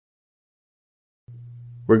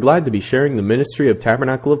We're glad to be sharing the ministry of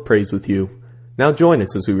Tabernacle of Praise with you. Now join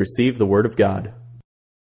us as we receive the Word of God.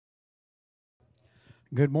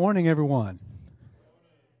 Good morning, everyone.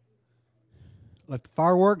 Let the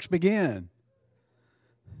fireworks begin.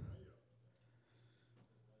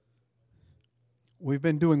 We've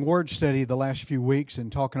been doing word study the last few weeks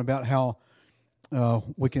and talking about how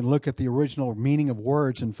we can look at the original meaning of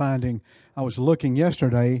words and finding. I was looking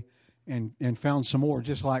yesterday and found some more.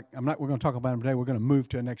 Just like we're going to talk about them today. We're going to move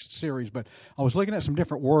to the next series. But I was looking at some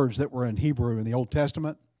different words that were in Hebrew in the Old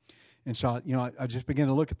Testament, and so I just began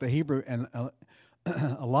to look at the Hebrew, and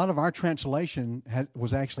a lot of our translation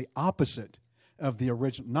was actually opposite of the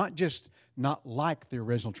original. Not like the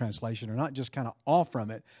original translation, or not just kind of off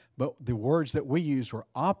from it, but the words that we use were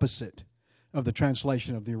opposite of the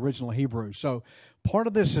translation of the original Hebrew. So part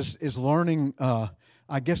of this is learning,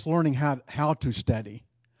 learning how to study.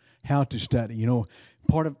 How to study. You know,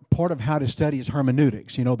 part of how to study is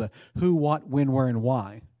hermeneutics. You know, the who, what, when, where, and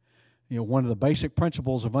why. You know, one of the basic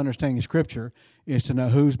principles of understanding Scripture is to know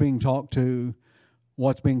who's being talked to,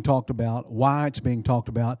 what's being talked about, why it's being talked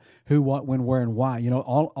about, who, what, when, where, and why. You know,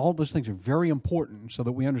 all those things are very important so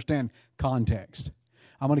that we understand context.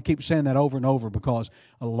 I'm going to keep saying that over and over because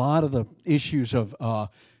a lot of the issues of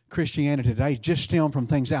Christianity today just stem from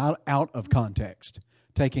things out of context,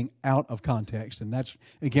 taking out of context. And that's,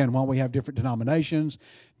 again, why we have different denominations,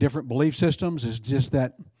 different belief systems, is just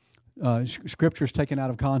that Scripture is taken out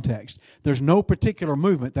of context. There's no particular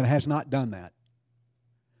movement that has not done that.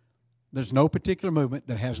 There's no particular movement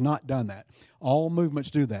that has not done that. All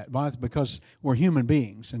movements do that because we're human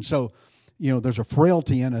beings. And so, you know, there's a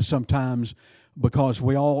frailty in us sometimes because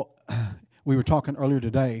we were talking earlier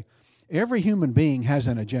today, every human being has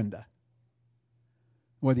an agenda.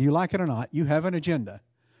 Whether you like it or not, you have an agenda.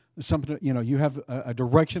 Something, you know, you have a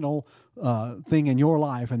directional thing in your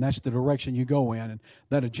life, and that's the direction you go in. And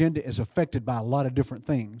that agenda is affected by a lot of different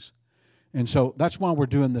things. And so that's why we're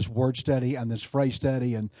doing this word study and this phrase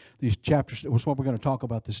study and these chapters. That's what we're going to talk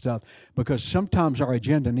about this stuff, because sometimes our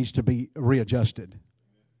agenda needs to be readjusted.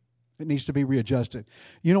 It needs to be readjusted.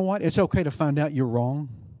 You know what? It's okay to find out you're wrong.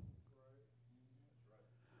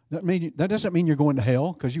 That doesn't mean you're going to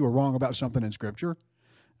hell because you were wrong about something in Scripture,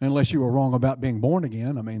 unless you were wrong about being born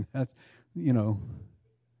again. I mean, that's, you know,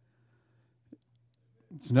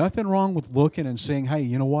 it's nothing wrong with looking and saying, hey,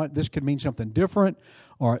 you know what, this could mean something different,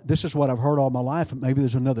 or this is what I've heard all my life, and maybe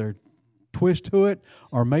there's another twist to it,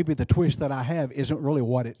 or maybe the twist that I have isn't really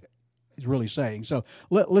what it is really saying. So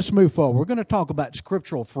let's move forward. We're going to talk about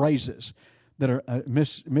scriptural phrases that are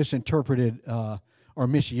misinterpreted or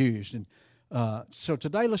misused. And so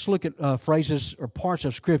today let's look at phrases or parts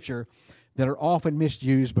of Scripture that are often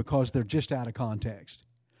misused because they're just out of context.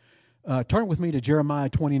 Turn with me to Jeremiah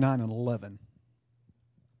 29 and 11.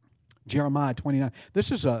 Jeremiah 29.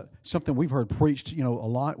 This is something we've heard preached, you know, a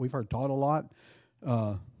lot. We've heard taught a lot.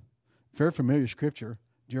 Very familiar Scripture.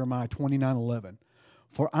 Jeremiah 29:11.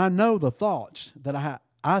 For I know the thoughts that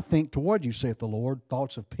I think toward you, saith the Lord,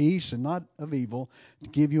 thoughts of peace and not of evil, to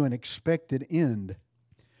give you an expected end.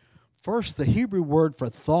 First, the Hebrew word for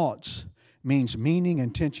thoughts means meaning,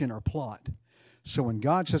 intention, or plot. So when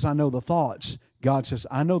God says, I know the thoughts, God says,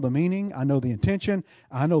 I know the meaning, I know the intention,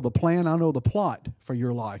 I know the plan, I know the plot for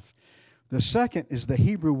your life. The second is the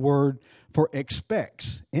Hebrew word for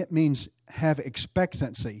expects. It means have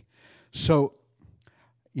expectancy. So,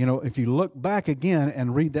 you know, if you look back again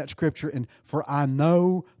and read that Scripture, and for I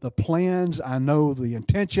know the plans, I know the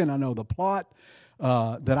intention, I know the plot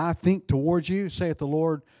that I think towards you, saith the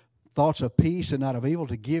Lord, thoughts of peace and not of evil,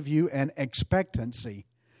 to give you an expectancy.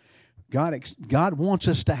 God wants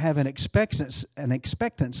us to have an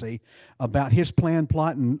expectancy about His plan,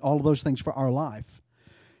 plot, and all of those things for our life.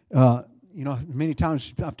 You know, many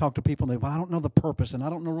times I've talked to people and they say, well, I don't know the purpose and I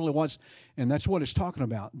don't know really what's, and that's what it's talking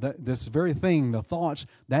about. This very thing, the thoughts,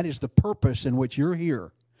 that is the purpose in which you're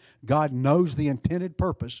here. God knows the intended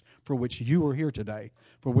purpose for which you are here today,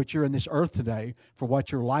 for which you're in this earth today, for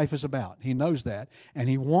what your life is about. He knows that, and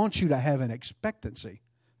He wants you to have an expectancy.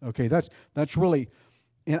 Okay, that's really,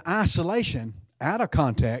 in isolation, out of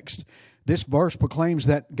context, this verse proclaims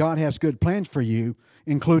that God has good plans for you,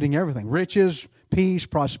 including everything, riches, peace,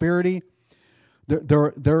 prosperity.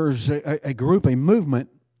 There's a group, a movement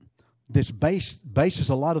that's bases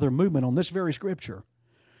a lot of their movement on this very Scripture.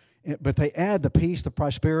 But they add the peace, the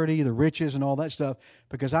prosperity, the riches, and all that stuff,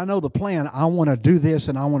 because I know the plan. I want to do this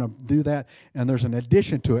and I want to do that, and there's an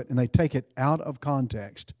addition to it, and they take it out of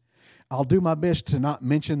context. I'll do my best to not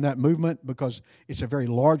mention that movement because it's a very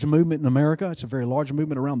large movement in America. It's a very large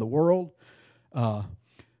movement around the world.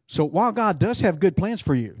 So while God does have good plans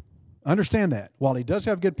for you, Understand that. While He does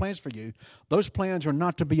have good plans for you, those plans are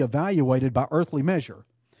not to be evaluated by earthly measure.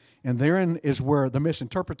 And therein is where the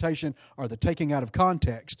misinterpretation or the taking out of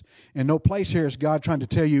context. And no place here is God trying to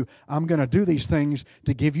tell you, I'm going to do these things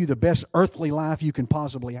to give you the best earthly life you can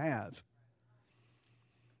possibly have.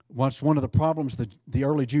 Once one of the problems that the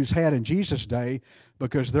early Jews had in Jesus' day,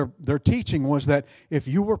 because their teaching was that if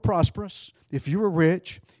you were prosperous, if you were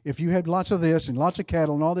rich, if you had lots of this and lots of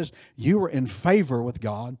cattle and all this, you were in favor with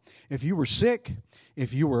God. If you were sick,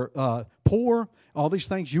 if you were poor, all these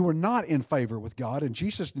things, you were not in favor with God, and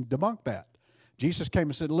Jesus debunked that. Jesus came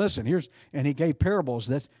and said, listen, and He gave parables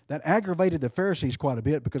that aggravated the Pharisees quite a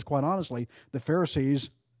bit, because quite honestly, the Pharisees,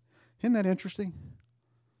 isn't that interesting?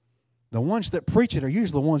 The ones that preach it are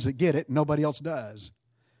usually the ones that get it, and nobody else does.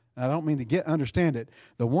 I don't mean to understand it.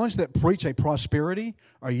 The ones that preach a prosperity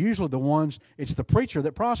are usually the ones, it's the preacher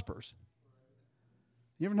that prospers.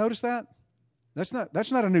 You ever notice that? That's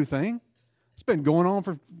not a new thing. It's been going on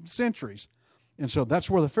for centuries. And so that's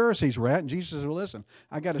where the Pharisees were at, and Jesus said, well, listen,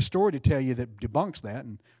 I got a story to tell you that debunks that,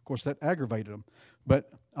 and of course that aggravated them. But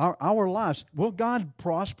our lives, will God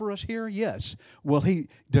prosper us here? Yes.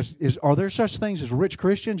 Are there such things as rich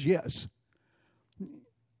Christians? Yes.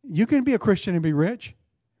 You can be a Christian and be rich.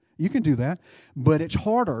 You can do that. But it's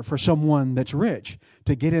harder for someone that's rich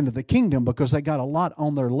to get into the kingdom because they got a lot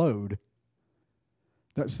on their load.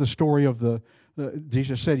 That's the story of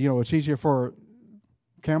Jesus said, it's easier for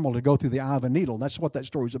a camel to go through the eye of a needle. That's what that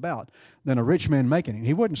story's about, than a rich man making it.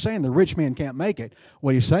 He wasn't saying the rich man can't make it.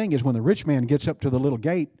 What he's saying is when the rich man gets up to the little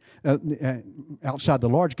gate, outside the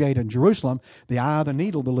large gate in Jerusalem, the eye of the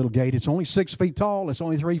needle, the little gate, it's only 6 feet tall, it's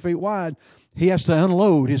only 3 feet wide. He has to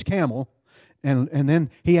unload his camel, and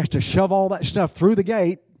then he has to shove all that stuff through the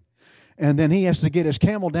gate, and then he has to get his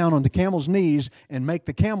camel down on the camel's knees and make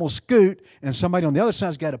the camel scoot, and somebody on the other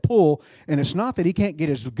side's got to pull. And it's not that he can't get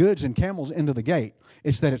his goods and camels into the gate.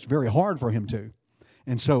 It's that it's very hard for him to.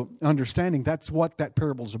 And so understanding that's what that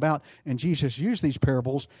parable is about. And Jesus used these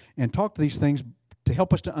parables and talked to these things to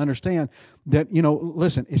help us to understand that,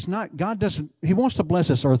 listen, it's not, God doesn't, He wants to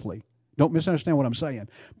bless us earthly. Don't misunderstand what I'm saying.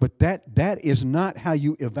 But that is not how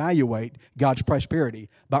you evaluate God's prosperity,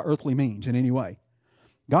 by earthly means in any way.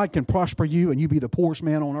 God can prosper you and you be the poorest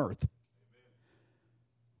man on earth.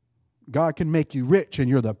 God can make you rich and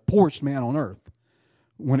you're the poorest man on earth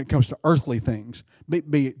when it comes to earthly things.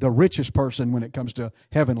 Be the richest person when it comes to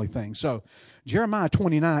heavenly things. So Jeremiah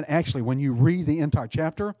 29, actually, when you read the entire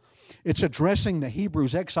chapter, it's addressing the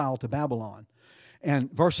Hebrews' exile to Babylon.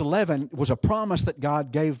 And verse 11 was a promise that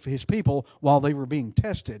God gave His people while they were being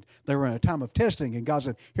tested. They were in a time of testing, and God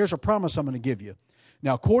said, here's a promise I'm going to give you.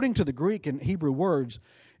 Now, according to the Greek and Hebrew words,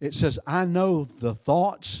 it says, I know the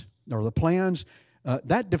thoughts or the plans.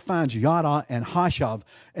 That defines yada and hashav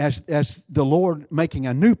as the Lord making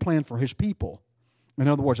a new plan for His people. In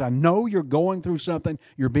other words, I know you're going through something,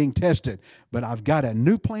 you're being tested, but I've got a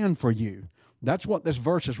new plan for you. That's what this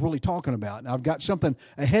verse is really talking about. I've got something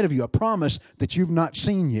ahead of you, a promise that you've not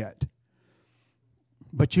seen yet.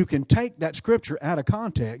 But you can take that scripture out of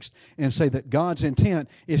context and say that God's intent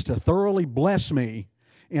is to thoroughly bless me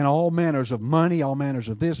in all manners of money, all manners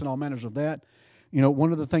of this and all manners of that.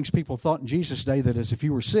 One of the things people thought in Jesus' day that is if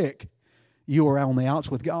you were sick, you were on the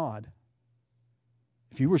outs with God.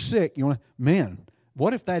 If you were sick, man,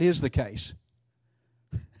 what if that is the case?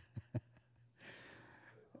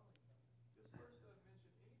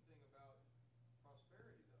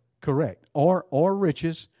 Correct. Or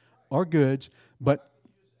riches or goods, but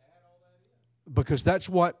because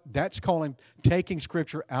that's calling taking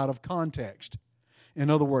Scripture out of context. In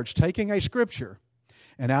other words, taking a Scripture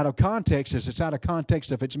and out of context is it's out of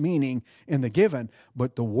context of its meaning in the given.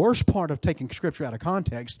 But the worst part of taking Scripture out of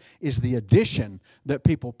context is the addition that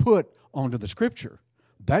people put onto the Scripture.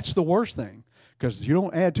 That's the worst thing, because you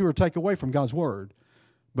don't add to or take away from God's Word.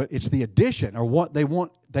 But it's the addition or what they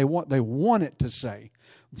want it to say.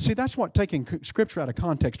 See, that's what taking Scripture out of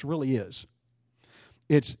context really is.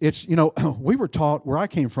 It's we were taught where I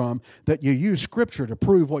came from that you use Scripture to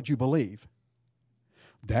prove what you believe.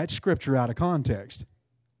 That's Scripture out of context.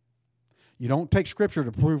 You don't take Scripture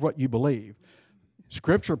to prove what you believe.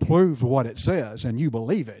 Scripture proves what it says, and you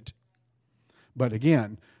believe it. But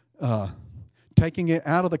again, taking it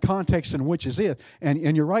out of the context in which is it.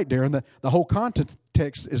 And you're right, Darren, the whole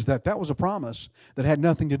context is that was a promise that had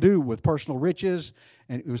nothing to do with personal riches,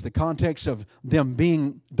 and it was the context of them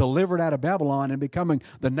being delivered out of Babylon and becoming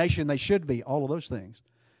the nation they should be, all of those things.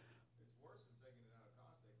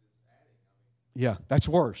 Yeah, that's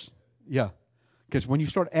worse. Yeah, Because when you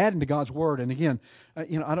start adding to God's Word, and again, I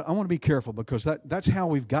want to be careful because that's how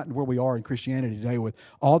we've gotten where we are in Christianity today with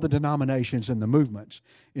all the denominations and the movements,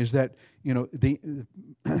 is that, the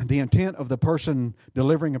intent of the person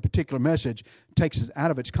delivering a particular message takes it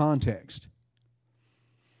out of its context.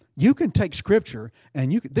 You can take Scripture,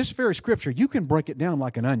 and this very Scripture, you can break it down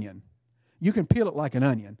like an onion. You can peel it like an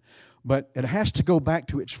onion, but it has to go back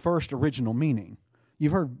to its first original meaning.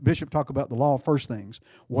 You've heard Bishop talk about the law of first things.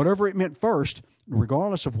 Whatever it meant first,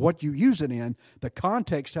 regardless of what you use it in, the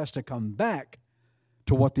context has to come back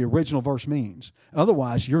to what the original verse means.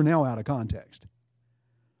 Otherwise, you're now out of context.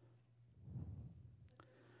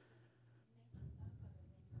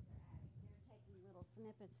 They're taking little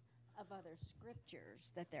snippets of other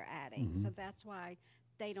scriptures that they're adding. So that's why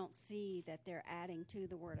they don't see that they're adding to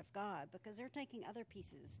the Word of God, because they're taking other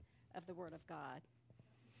pieces of the Word of God.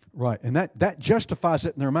 Right, and that justifies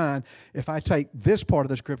it in their mind. If I take this part of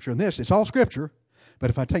the Scripture and this, it's all Scripture. But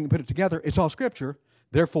if I take and put it together, it's all Scripture.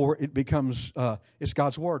 Therefore, it becomes, it's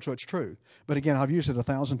God's Word, so it's true. But again, I've used it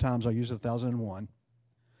 1,000 times. I'll use it 1,001.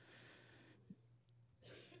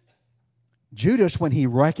 Judas, when he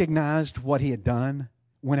recognized what he had done,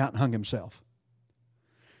 went out and hung himself.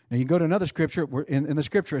 Now, you go to another Scripture. In the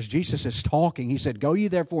Scripture, as Jesus is talking, he said, "Go ye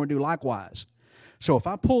therefore and do likewise." So if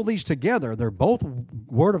I pull these together, they're both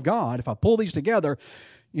Word of God. If I pull these together,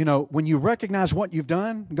 when you recognize what you've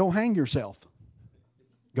done, go hang yourself.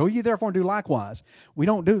 Go ye therefore and do likewise. We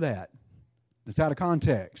don't do that. It's out of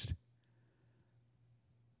context.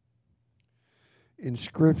 In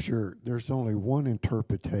Scripture, there's only one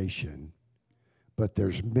interpretation, but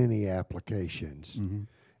there's many applications. Mm-hmm.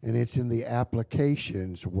 And it's in the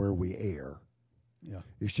applications where we err. Yeah.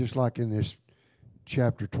 It's just like in this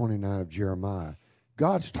chapter 29 of Jeremiah.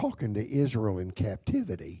 God's talking to Israel in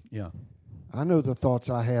captivity. Yeah. I know the thoughts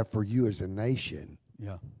I have for you as a nation.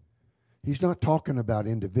 Yeah. He's not talking about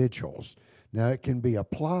individuals. Now, it can be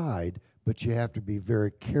applied, but you have to be very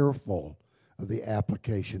careful of the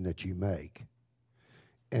application that you make.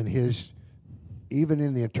 And even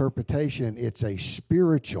in the interpretation, it's a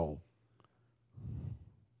spiritual.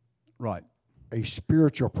 Right. A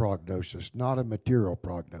spiritual prognosis, not a material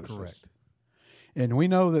prognosis. Correct. And we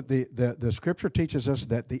know that the Scripture teaches us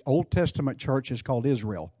that the Old Testament church is called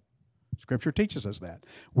Israel. Scripture teaches us that.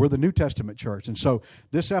 We're the New Testament church. And so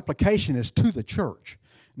this application is to the church.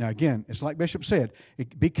 Now, again, it's like Bishop said,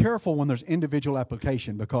 be careful when there's individual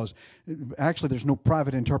application, because actually there's no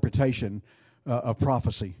private interpretation of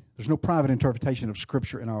prophecy. There's no private interpretation of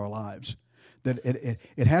Scripture in our lives. That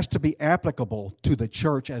it has to be applicable to the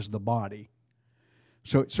church as the body.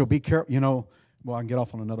 So be careful. Well, I can get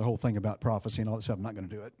off on another whole thing about prophecy and all that stuff. I'm not going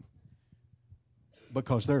to do it,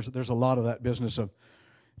 because there's a lot of that business of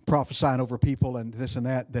prophesying over people and this and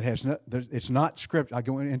that has it's not script. I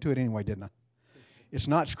go into it anyway, didn't I? It's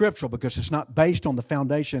not scriptural because it's not based on the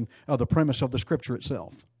foundation of the premise of the Scripture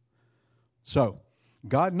itself. So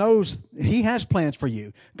God knows He has plans for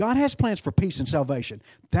you. God has plans for peace and salvation.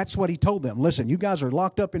 That's what He told them. Listen, you guys are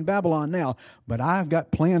locked up in Babylon now, but I've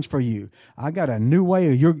got plans for you. I got a new way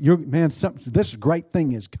of your man. This great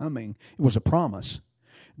thing is coming. It was a promise.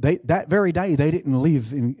 That very day they didn't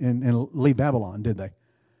leave and leave Babylon, did they?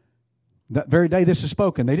 That very day this is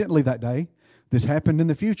spoken, they didn't leave that day. This happened in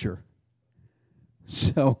the future.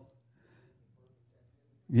 So,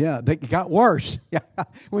 yeah, they got worse,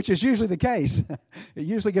 which is usually the case. It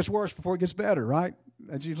usually gets worse before it gets better, right?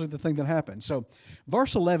 That's usually the thing that happens. So,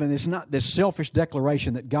 verse 11 is not this selfish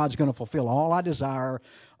declaration that God's going to fulfill all I desire,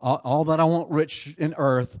 all that I want rich in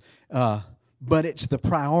earth, but it's the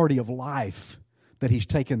priority of life that He's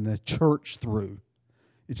taken the church through.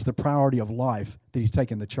 It's the priority of life that He's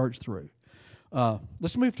taken the church through.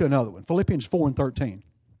 Let's move to another one, Philippians 4 and 13.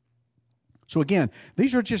 So again,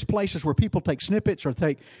 these are just places where people take snippets or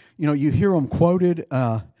you hear them quoted,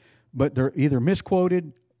 but they're either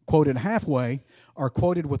misquoted, quoted halfway, or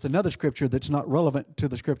quoted with another Scripture that's not relevant to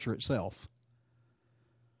the Scripture itself.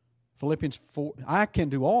 Philippians 4, I can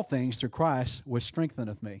do all things through Christ which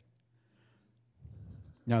strengtheneth me.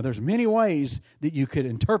 Now, there's many ways that you could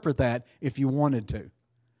interpret that if you wanted to.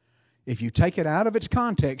 If you take it out of its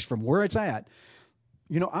context from where it's at.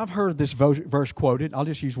 I've heard this verse quoted. I'll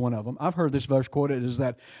just use one of them. I've heard this verse quoted is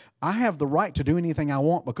that I have the right to do anything I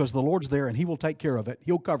want because the Lord's there and He will take care of it.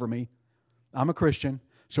 He'll cover me. I'm a Christian.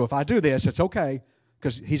 So if I do this, it's okay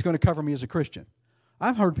because He's going to cover me as a Christian.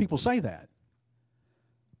 I've heard people say that.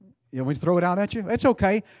 We throw it out at you. It's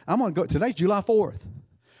okay. I'm going to go. Today's July 4th.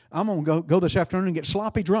 I'm going to go this afternoon and get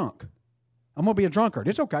sloppy drunk. I'm going to be a drunkard.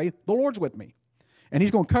 It's okay. The Lord's with me. And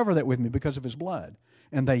He's going to cover that with me because of His blood.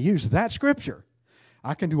 And they use that Scripture.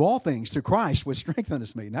 I can do all things through Christ which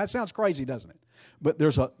strengtheneth me. Now, that sounds crazy, doesn't it? But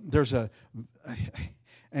there's a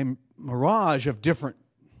mirage of different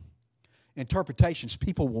interpretations.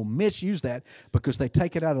 People will misuse that because they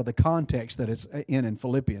take it out of the context that it's in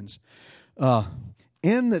Philippians.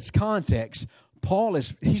 In this context, Paul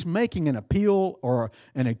he's making an appeal or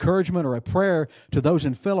an encouragement or a prayer to those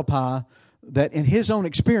in Philippi that in his own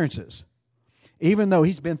experiences, even though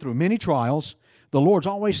he's been through many trials, the Lord's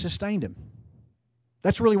always sustained him.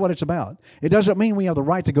 That's really what it's about. It doesn't mean we have the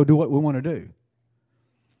right to go do what we want to do.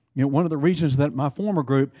 You know, one of the reasons that my former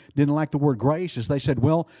group didn't like the word grace is they said,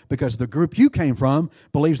 well, because the group you came from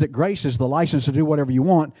believes that grace is the license to do whatever you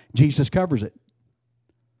want, Jesus covers it.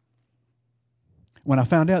 When I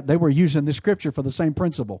found out they were using this scripture for the same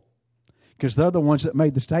principle, because they're the ones that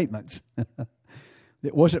made the statements.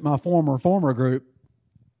 It wasn't my former group,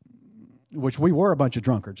 which we were a bunch of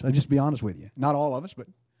drunkards. I'll just be honest with you. Not all of us, but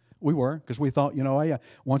we were, because we thought, hey,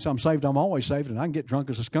 once I'm saved, I'm always saved, and I can get drunk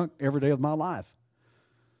as a skunk every day of my life.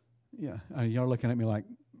 Yeah, y'all looking at me like,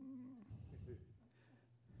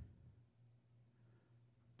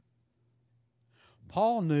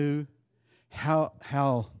 Paul knew how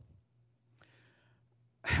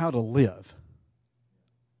to live.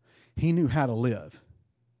 He knew how to live.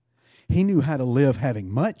 He knew how to live having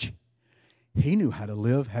much. He knew how to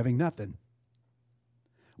live having nothing.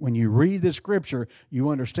 When you read the scripture, you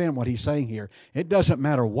understand what he's saying here. It doesn't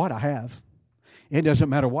matter what I have. It doesn't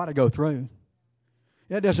matter what I go through.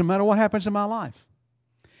 It doesn't matter what happens in my life.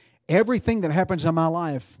 Everything that happens in my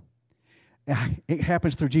life, it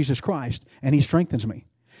happens through Jesus Christ, and he strengthens me.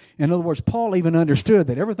 In other words, Paul even understood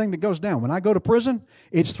that everything that goes down, when I go to prison,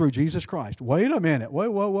 it's through Jesus Christ. Wait a minute.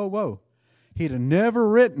 Whoa. He'd have never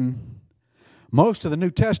written most of the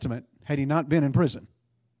New Testament had he not been in prison,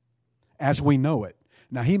 as we know it.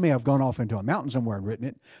 Now, he may have gone off into a mountain somewhere and written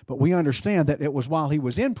it, but we understand that it was while he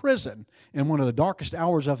was in prison, in one of the darkest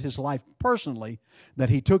hours of his life personally, that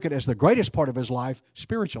he took it as the greatest part of his life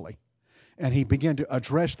spiritually. And he began to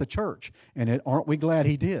address the church. And aren't we glad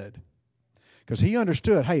he did? Because he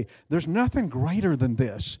understood, hey, there's nothing greater than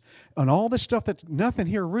this. And all this stuff, that nothing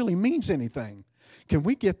here really means anything. Can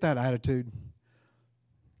we get that attitude?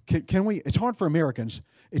 Can we? It's hard for Americans.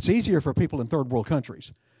 It's easier for people in third world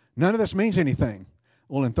countries. None of this means anything.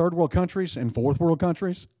 Well, in third world countries and fourth world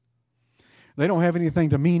countries, they don't have anything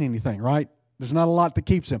to mean anything, right? There's not a lot that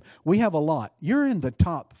keeps them. We have a lot. You're in the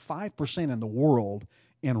top 5% in the world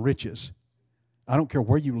in riches. I don't care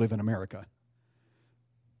where you live in America.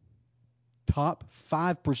 Top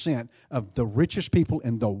 5% of the richest people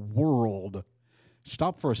in the world.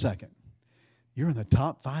 Stop for a second. You're in the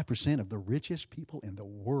top 5% of the richest people in the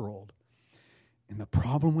world. And the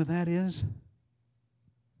problem with that is,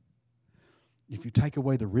 if you take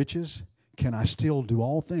away the riches, can I still do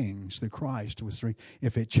all things through Christ?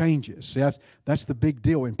 If it changes, see, that's the big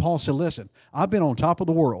deal. And Paul said, listen, I've been on top of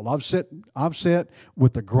the world. I've sat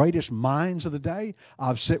with the greatest minds of the day.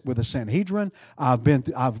 I've sat with the Sanhedrin.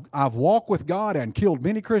 I've walked with God and killed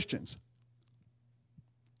many Christians.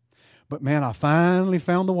 But man, I finally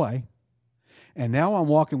found the way. And now I'm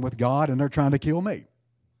walking with God and they're trying to kill me.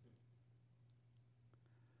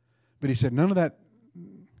 But he said, none of that,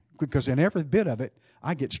 because in every bit of it,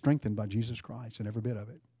 I get strengthened by Jesus Christ in every bit of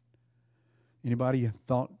it. Anybody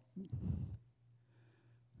thought?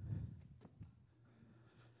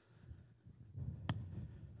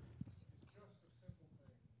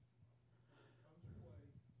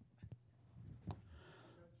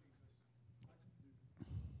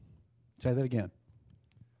 Say that again.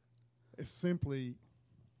 It's simply,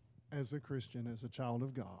 as a Christian, as a child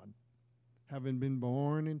of God, having been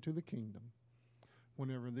born into the kingdom,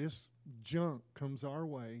 whenever this junk comes our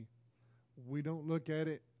way, we don't look at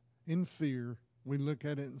it in fear. We look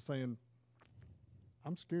at it and saying,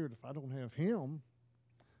 I'm scared if I don't have him,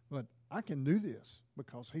 but I can do this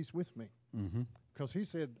because he's with me. Mm-hmm. Because he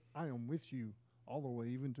said, I am with you all the way,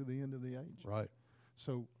 even to the end of the age. Right.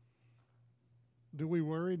 So, do we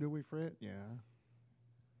worry? Do we fret? Yeah.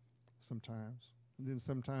 Sometimes. And then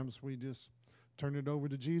sometimes we just turn it over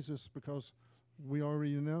to Jesus because we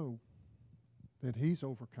already know that he's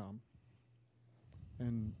overcome.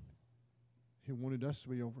 And he wanted us to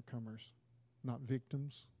be overcomers, not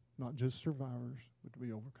victims, not just survivors, but to be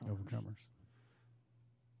overcomers.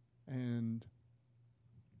 And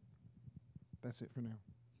that's it for now.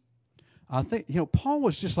 I think, Paul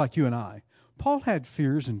was just like you and I. Paul had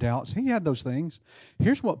fears and doubts. He had those things.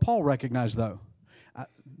 Here's what Paul recognized, though.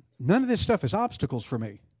 None of this stuff is obstacles for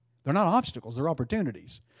me. They're not obstacles. They're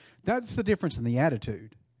opportunities. That's the difference in the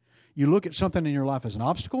attitude. You look at something in your life as an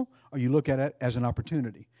obstacle, or you look at it as an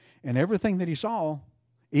opportunity. And everything that he saw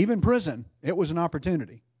Even prison, it was an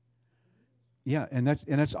opportunity. Yeah, and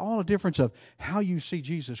that's all a difference of how you see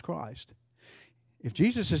Jesus Christ. If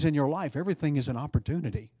Jesus is in your life, everything is an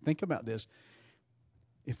opportunity. Think about this.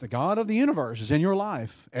 If the God of the universe is in your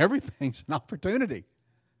life, everything's an opportunity.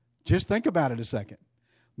 Just think about it a second.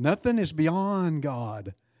 Nothing is beyond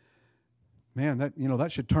God. Man,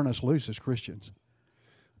 that should turn us loose as Christians.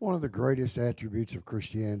 One of the greatest attributes of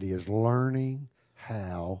Christianity is learning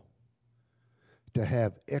how to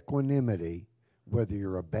have equanimity, whether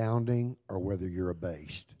you're abounding or whether you're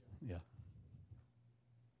abased. Yeah.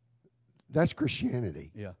 That's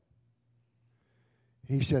Christianity. Yeah.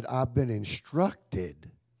 He said, I've been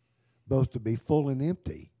instructed both to be full and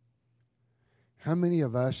empty. How many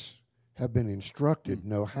of us have been instructed,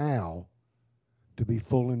 know how to be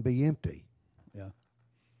full and be empty? Yeah.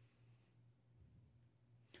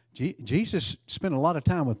 Jesus spent a lot of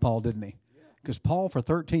time with Paul, didn't he? Because Paul, for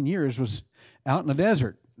 13 years, was out in the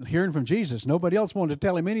desert hearing from Jesus. Nobody else wanted to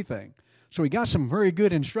tell him anything. So he got some very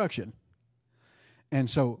good instruction. And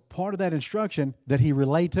so part of that instruction that he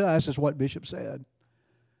relayed to us is what Bishop said.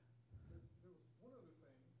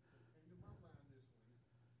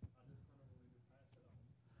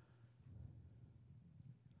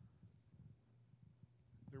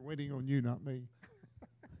 They're waiting on you, not me.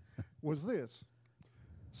 Was this.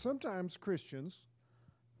 Sometimes Christians,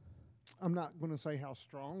 I'm not going to say how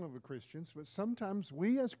strong of a Christians, but sometimes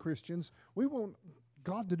we as Christians, we want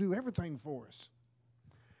God to do everything for us.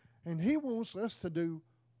 And He wants us to do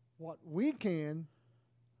what we can,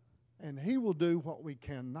 and He will do what we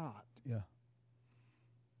cannot. Yeah.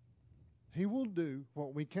 He will do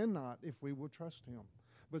what we cannot if we will trust Him.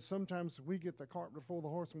 But sometimes we get the cart before the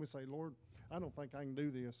horse and we say, Lord, I don't think I can do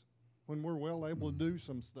this. When we're well able to do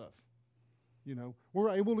some stuff. You know, we're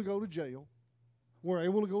able to go to jail. We're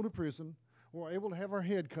able to go to prison. We're able to have our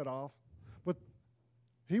head cut off. But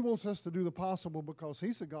He wants us to do the possible because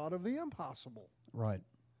He's the God of the impossible. Right.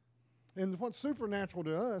 And what's supernatural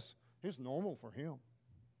to us is normal for Him.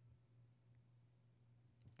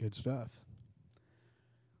 Good stuff.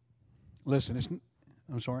 Listen,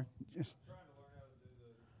 I'm sorry. Yes. I'm trying to learn how to do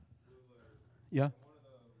the blue letters. Yeah. One of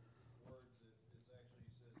the words that is actually says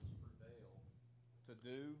is prevail. To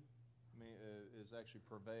do is actually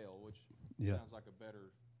prevail, which sounds like a better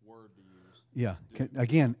word to use. Yeah.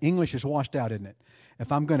 Again, English is washed out, isn't it?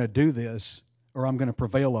 If I'm going to do this or I'm going to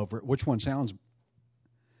prevail over it, which one sounds?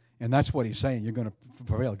 And that's what he's saying. You're going to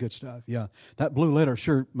prevail. Good stuff. Yeah. That blue letter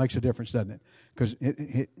sure makes a difference, doesn't it? Because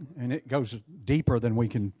it goes deeper than we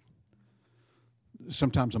can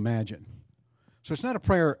sometimes imagine. So it's not a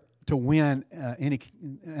prayer to win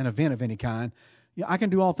an event of any kind. Yeah, I can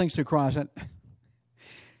do all things through Christ.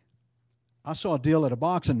 I saw a deal at a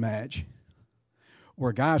boxing match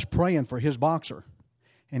where a guy's praying for his boxer.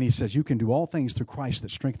 And he says, you can do all things through Christ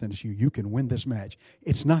that strengthens you. You can win this match.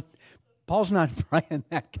 It's not, Paul's not praying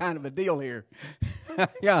that kind of a deal here.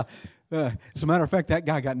 Yeah. As a matter of fact, that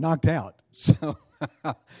guy got knocked out. So,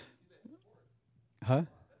 huh?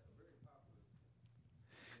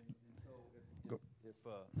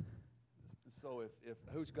 So if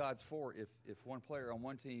who's God's for? If one player on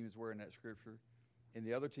one team is wearing that scripture, and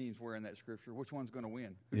the other team's wearing that scripture, which one's going to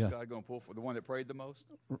win? Who's God going to pull for? The one that prayed the most?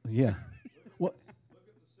 Yeah. What? Look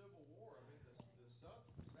at the Civil War. I mean,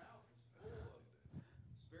 the South is full of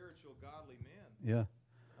spiritual, godly men. Yeah.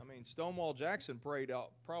 I mean, Stonewall Jackson prayed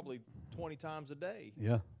out probably 20 times a day.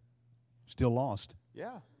 Yeah. Still lost.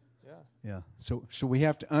 Yeah. Yeah. Yeah. So we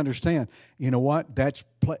have to understand, you know what? That's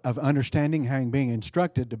of understanding how being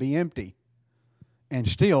instructed to be empty. And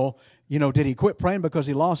still, did he quit praying because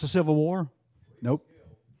he lost the Civil War? Nope.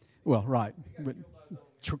 Well, right. But,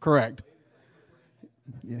 correct.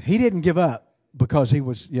 He didn't give up because he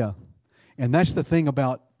was, And that's the thing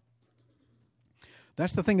about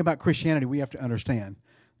Christianity we have to understand.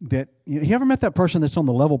 That you ever met that person that's on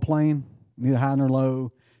the level plane, neither high nor low,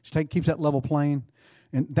 keeps that level plane?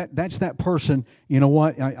 And that's that person, you know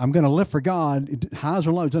what, I'm going to live for God. Highs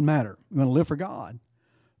or lows, doesn't matter. I'm going to live for God.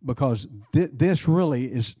 Because this really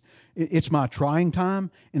is, it's my trying time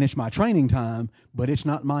and it's my training time, but it's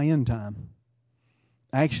not my end time.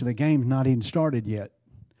 Actually, the game's not even started yet.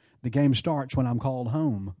 The game starts when I'm called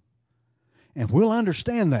home. And if we'll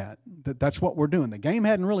understand that's what we're doing. The game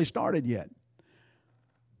hadn't really started yet.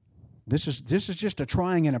 This is just a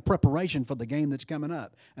trying and a preparation for the game that's coming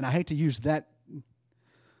up. And I hate to use that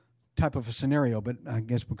type of a scenario, but I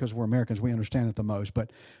guess because we're Americans, we understand it the most.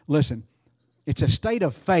 But listen, it's a state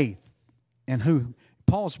of faith. And who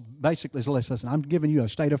Paul's basically says, listen, I'm giving you a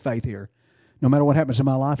state of faith here. No matter what happens in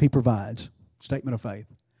my life, He provides. Statement of faith.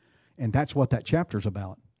 And that's what that chapter's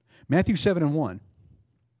about. Matthew 7:1.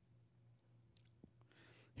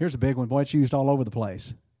 Here's a big one. Boy, it's used all over the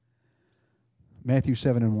place. Matthew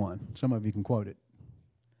 7:1. Some of you can quote it.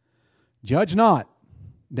 Judge not,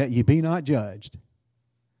 that ye be not judged.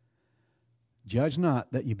 Judge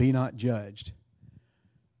not, that ye be not judged.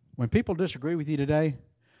 When people disagree with you today,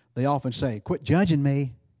 they often say, quit judging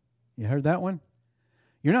me. You heard that one?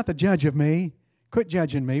 You're not the judge of me. Quit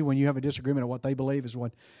judging me when you have a disagreement of what they believe is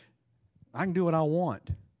what. I can do what I want.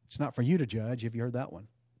 It's not for you to judge. Have you heard that one?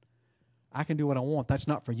 I can do what I want. That's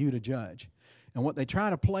not for you to judge. And what they try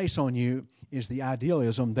to place on you is the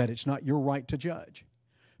idealism that it's not your right to judge.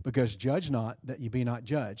 Because judge not, that you be not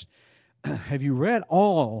judged. Have you read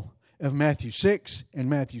all of Matthew 6 and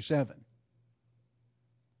Matthew 7?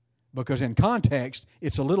 Because in context,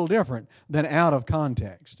 it's a little different than out of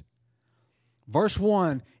context. Verse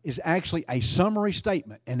 1 is actually a summary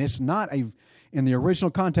statement, and it's not in the original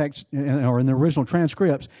context, or in the original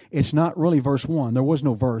transcripts, it's not really verse 1. There was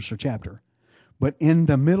no verse or chapter. But in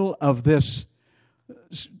the middle of this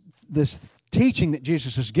teaching that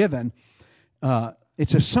Jesus has given,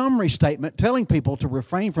 it's a summary statement telling people to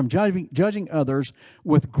refrain from judging others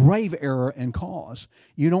with grave error and cause.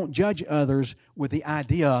 You don't judge others with the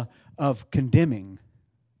idea of condemning.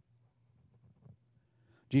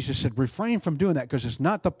 Jesus said, refrain from doing that because it's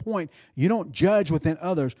not the point. You don't judge within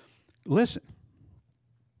others. Listen,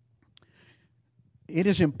 it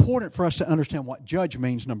is important for us to understand what judge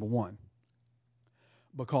means, number one.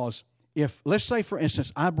 Because if, let's say, for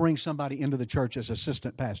instance, I bring somebody into the church as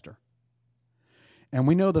assistant pastor, and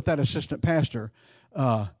we know that assistant pastor,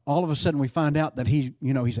 all of a sudden we find out that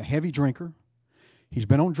he's a heavy drinker. He's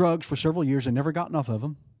been on drugs for several years and never gotten off of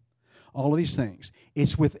them. All of these things.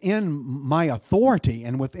 It's within my authority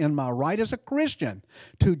and within my right as a Christian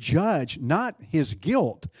to judge not his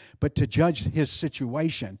guilt, but to judge his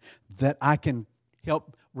situation, that I can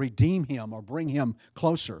help redeem him or bring him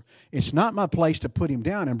closer. It's not my place to put him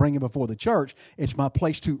down and bring him before the church. It's my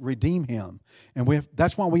place to redeem him. And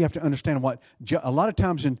that's why we have to understand what a lot of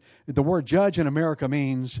times the word judge in America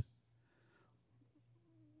means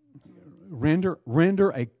render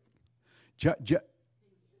a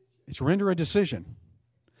it's render a decision.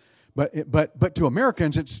 But to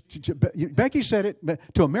Americans, Becky said it, but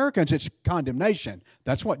to Americans it's condemnation.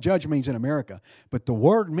 That's what judge means in America. But the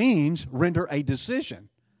word means render a decision.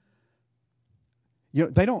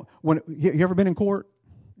 They don't, you ever been in court?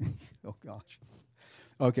 Oh gosh.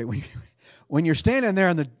 Okay, when you're standing there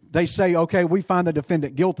and they say, okay, we find the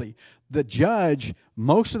defendant guilty, the judge,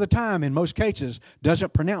 most of the time, in most cases,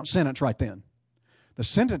 doesn't pronounce sentence right then. The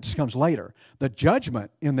sentence comes later. The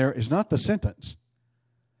judgment in there is not the sentence.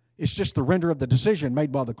 It's just the render of the decision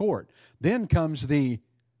made by the court. Then comes the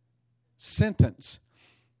sentence.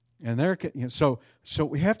 And so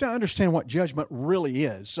we have to understand what judgment really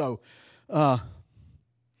is. So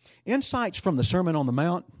insights from the Sermon on the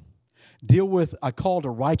Mount deal with a call to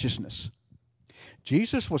righteousness.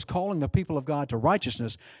 Jesus was calling the people of God to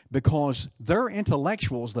righteousness because their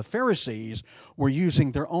intellectuals, the Pharisees, were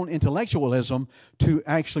using their own intellectualism to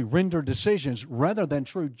actually render decisions rather than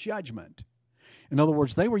true judgment. In other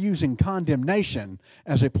words, they were using condemnation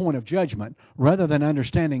as a point of judgment rather than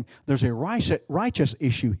understanding there's a righteous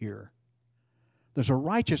issue here. There's a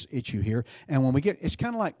righteous issue here. And when it's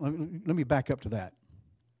kind of like, let me back up to that.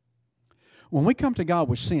 When we come to God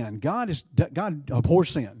with sin, God abhors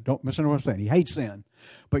sin. Don't misunderstand. He hates sin.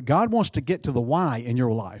 But God wants to get to the why in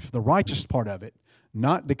your life, the righteous part of it,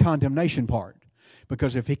 not the condemnation part.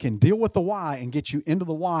 Because if He can deal with the why and get you into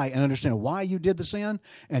the why and understand why you did the sin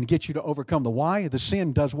and get you to overcome the why, the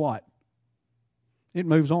sin does what? It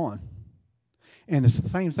moves on. And it's the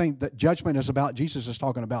same thing that judgment is about, Jesus is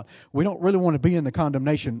talking about. We don't really want to be in the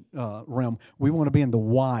condemnation realm. We want to be in the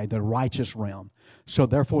why, the righteous realm. So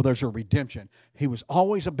therefore there's a redemption. He was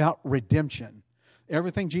always about redemption.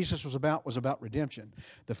 Everything Jesus was about redemption.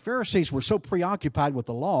 The Pharisees were so preoccupied with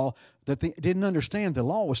the law that they didn't understand the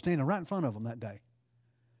law was standing right in front of them that day.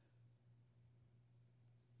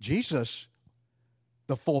 Jesus,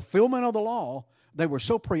 the fulfillment of the law, they were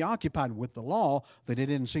so preoccupied with the law that they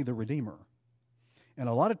didn't see the Redeemer. And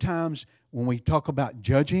a lot of times when we talk about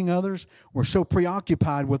judging others, we're so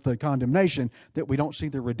preoccupied with the condemnation that we don't see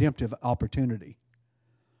the redemptive opportunity.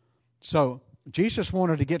 So Jesus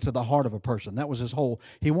wanted to get to the heart of a person. That was His whole.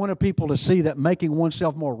 He wanted people to see that making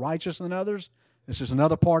oneself more righteous than others. This is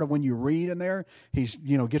another part of when you read in there. He's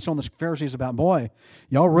gets on the Pharisees about, boy,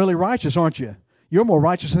 y'all really righteous, aren't you? You're more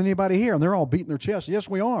righteous than anybody here. And they're all beating their chests. Yes,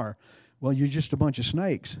 we are. Well, you're just a bunch of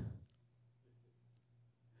snakes.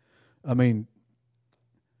 I mean,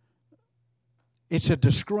 it's a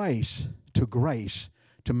disgrace to grace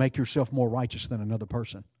to make yourself more righteous than another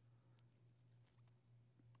person.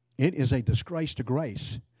 It is a disgrace to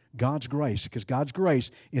grace God's grace, because God's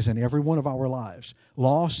grace is in every one of our lives.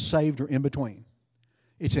 Lost, saved, or in between.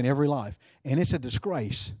 It's in every life. And it's a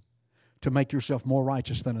disgrace to make yourself more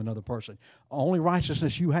righteous than another person. Only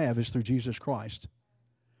righteousness you have is through Jesus Christ.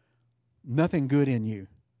 Nothing good in you.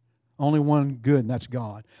 Only one good, and that's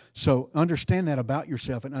God. So understand that about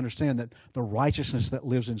yourself, and understand that the righteousness that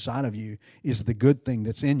lives inside of you is the good thing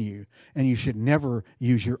that's in you. And you should never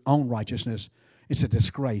use your own righteousness. It's a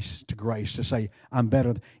disgrace to grace to say, I'm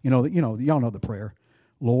better. Y'all know the prayer.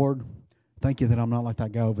 Lord, thank you that I'm not like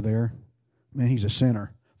that guy over there. Man, he's a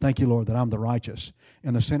sinner. Thank you, Lord, that I'm the righteous.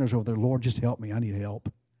 And the sinner's over there, Lord, just help me. I need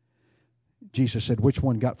help. Jesus said, which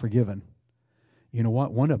one got forgiven? You know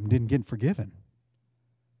what? One of them didn't get forgiven.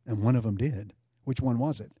 And one of them did. Which one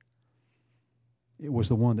was it? It was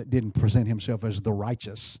the one that didn't present himself as the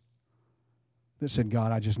righteous. That said,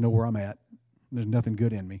 God, I just know where I'm at. There's nothing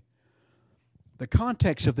good in me. The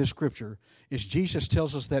context of this scripture is Jesus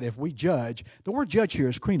tells us that if we judge, the word judge here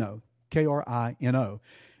is krino, K-R-I-N-O.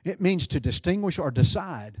 It means to distinguish or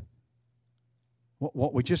decide.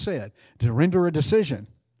 What we just said, to render a decision.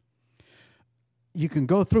 You can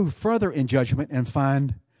go through further in judgment and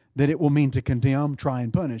find that it will mean to condemn, try,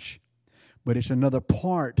 and punish. But it's another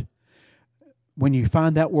part. When you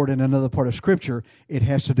find that word in another part of Scripture, it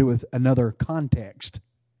has to do with another context.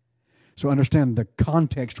 So understand the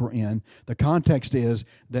context we're in. The context is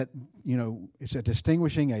that, it's a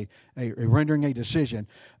distinguishing, a rendering a decision.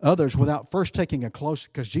 Others, without first taking a close,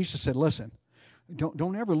 because Jesus said, listen,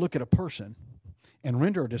 don't ever look at a person and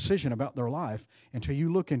render a decision about their life until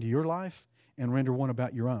you look into your life and render one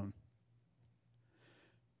about your own.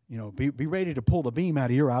 Be ready to pull the beam out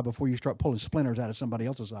of your eye before you start pulling splinters out of somebody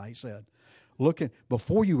else's eye, he said.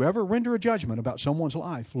 Before you ever render a judgment about someone's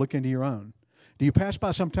life, look into your own. Do you pass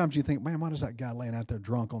by sometimes you think, man, why does that guy laying out there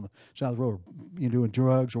drunk on the side of the road, or doing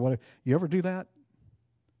drugs or whatever? You ever do that?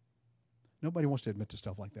 Nobody wants to admit to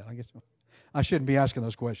stuff like that. I guess I shouldn't be asking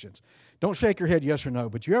those questions. Don't shake your head yes or no,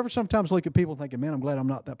 but you ever sometimes look at people thinking, man, I'm glad I'm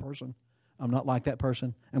not that person. I'm not like that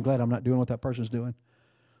person. I'm glad I'm not doing what that person's doing.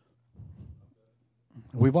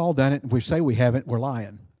 We've all done it. If we say we haven't, we're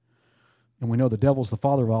lying. And we know the devil's the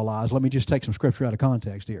father of all lies. Let me just take some scripture out of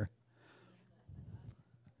context here.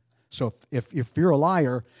 So if you're a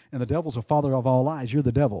liar and the devil's the father of all lies, you're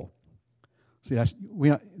the devil. See,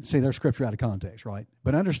 there's scripture out of context, right?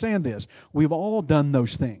 But understand this. We've all done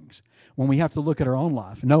those things when we have to look at our own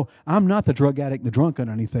life. No, I'm not the drug addict, the drunk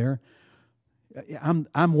underneath there.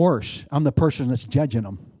 I'm worse. I'm the person that's judging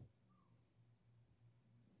them.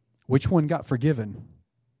 Which one got forgiven?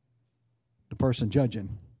 The person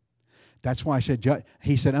judging. That's why I said,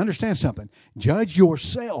 he said, understand something. Judge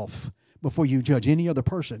yourself before you judge any other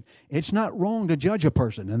person. It's not wrong to judge a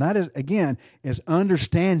person. And that is, again, is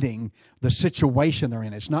understanding the situation they're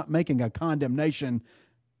in. It's not making a condemnation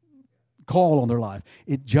call on their life.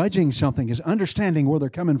 Judging something is understanding where they're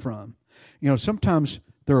coming from. Sometimes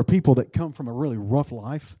there are people that come from a really rough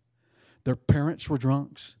life. Their parents were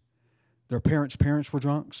drunks. Their parents' parents were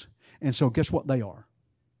drunks. And so guess what they are?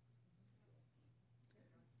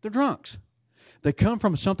 They're drunks. They come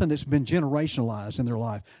from something that's been generationalized in their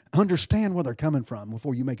life. Understand where they're coming from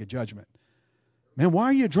before you make a judgment. Man, why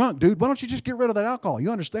are you drunk, dude? Why don't you just get rid of that alcohol?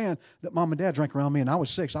 You understand that mom and dad drank around me and I was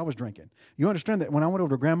 6, I was drinking. You understand that when I went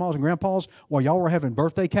over to grandma's and grandpa's, while y'all were having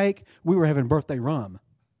birthday cake, we were having birthday rum.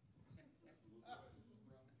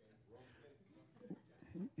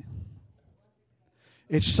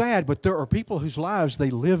 It's sad, but there are people whose lives they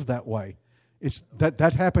live that way. It's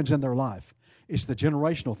that happens in their life. It's the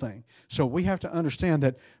generational thing. So we have to understand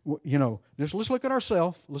that, let's look at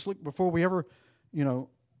ourselves. Let's look before we ever,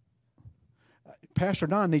 Pastor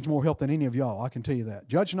Don needs more help than any of y'all. I can tell you that.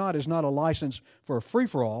 Judge not is not a license for a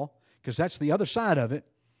free-for-all, because that's the other side of it.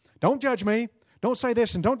 Don't judge me. Don't say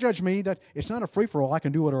this and don't judge me. That it's not a free-for-all. I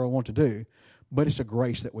can do whatever I want to do. But it's a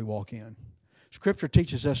grace that we walk in. Scripture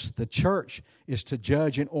teaches us the church is to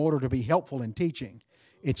judge in order to be helpful in teaching.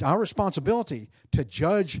 It's our responsibility to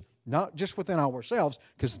judge not just within ourselves,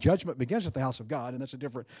 because judgment begins at the house of God, and that's a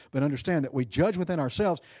different, but understand that we judge within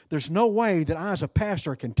ourselves. There's no way that I as a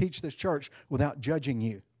pastor can teach this church without judging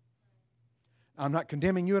you. I'm not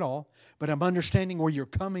condemning you at all, but I'm understanding where you're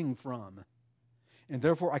coming from. And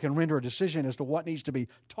therefore I can render a decision as to what needs to be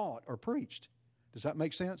taught or preached. Does that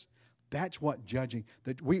make sense? That's what judging,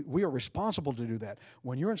 that we are responsible to do that.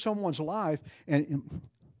 When you're in someone's life, and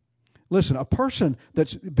listen, a person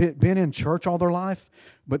that's been in church all their life,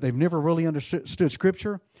 but they've never really understood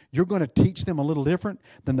Scripture, you're going to teach them a little different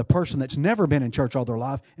than the person that's never been in church all their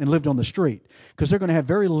life and lived on the street. Because they're going to have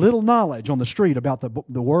very little knowledge on the street about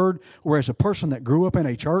the Word, whereas a person that grew up in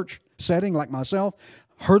a church setting like myself,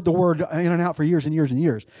 heard the word in and out for years and years and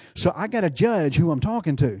years. So I got to judge who I'm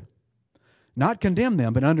talking to. Not condemn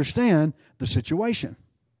them, but understand the situation.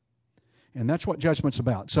 And that's what judgment's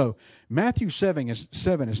about. So Matthew 7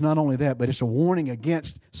 is not only that, but it's a warning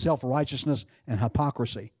against self-righteousness and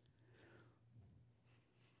hypocrisy.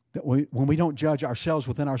 That when we don't judge ourselves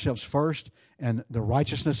within ourselves first and the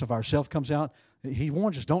righteousness of ourself comes out, he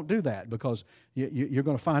warns us, don't do that, because you're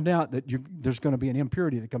going to find out that there's going to be an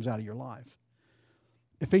impurity that comes out of your life.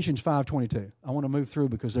 Ephesians 5:22. I want to move through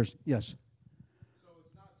because there's, yes. So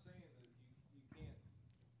it's not saying that you can't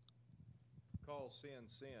call sin.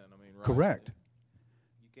 I mean, right? Correct.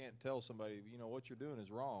 You can't tell somebody, what you're doing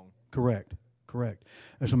is wrong. Correct.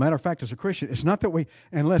 As a matter of fact, as a Christian, it's not that we,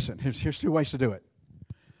 and listen, here's two ways to do it.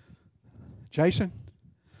 Jason,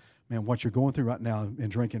 man, what you're going through right now in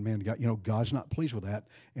drinking, man, God's not pleased with that,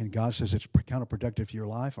 and God says it's counterproductive to your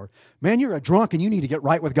life. Or, man, you're a drunk and you need to get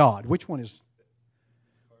right with God. Which one is?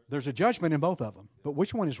 There's a judgment in both of them, but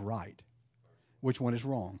which one is right? Which one is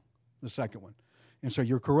wrong? The second one. And so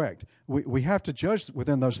you're correct. We have to judge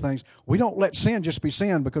within those things. We don't let sin just be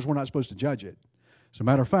sin because we're not supposed to judge it. As a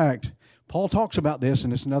matter of fact, Paul talks about this,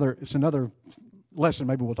 and it's another lesson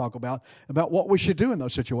maybe we'll talk about what we should do in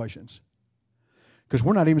those situations. Because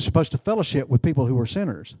we're not even supposed to fellowship with people who are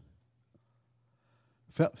sinners.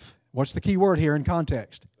 What's the key word here in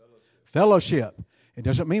context? Fellowship. It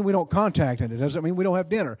doesn't mean we don't contact, and it doesn't mean we don't have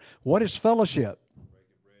dinner. What is fellowship?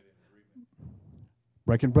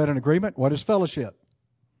 Breaking bread in agreement. What is fellowship?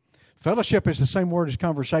 Fellowship is the same word as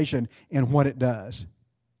conversation in what it does.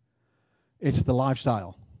 It's the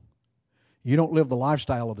lifestyle. You don't live the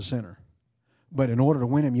lifestyle of the sinner. But in order to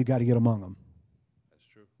win him, you got to get among them.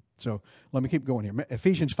 So let me keep going here.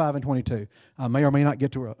 Ephesians 5:22. I may or may not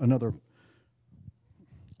get to another.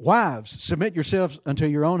 Wives, submit yourselves unto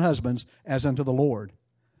your own husbands as unto the Lord.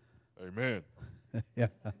 Amen. Yeah.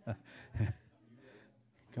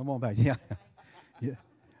 Come on back. Yeah.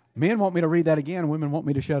 Men want me to read that again. Women want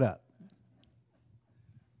me to shut up.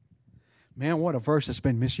 Man, what a verse that's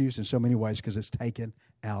been misused in so many ways because it's taken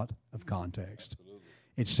out of context. Absolutely.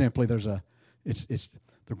 It's simply it's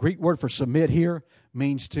the Greek word for submit here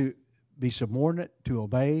means to be subordinate, to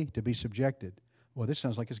obey, to be subjected. Well, this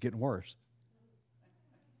sounds like it's getting worse.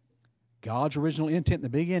 God's original intent in the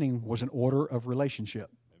beginning was an order of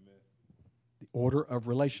relationship. Amen. The order of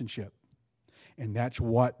relationship. And that's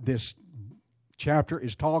what this chapter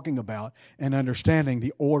is talking about, and understanding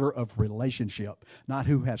the order of relationship, not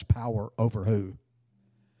who has power over who.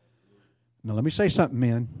 Now let me say something,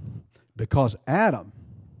 men. Because Adam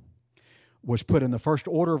was put in the first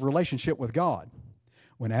order of relationship with God.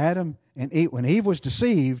 When Eve was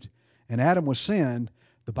deceived and Adam was sinned,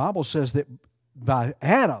 the Bible says that by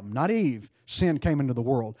Adam, not Eve, sin came into the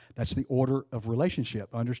world. That's the order of relationship.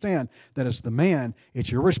 Understand that as the man,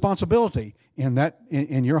 it's your responsibility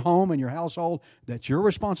in your home and your household. That's your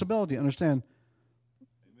responsibility. Understand?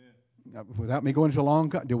 Amen. Without me going into a long,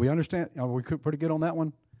 do we understand? Are we pretty good on that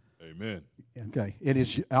one? Amen. Okay. It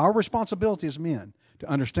is our responsibility as men to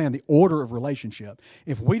understand the order of relationship.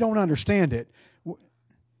 If we don't understand it,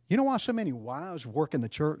 you know why so many wives work in the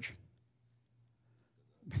church?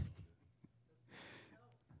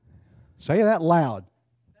 Say that loud.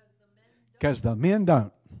 Because the men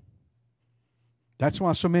don't. That's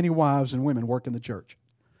why so many wives and women work in the church.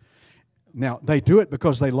 Now, they do it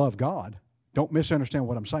because they love God. Don't misunderstand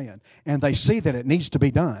what I'm saying. And they see that it needs to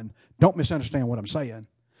be done. Don't misunderstand what I'm saying.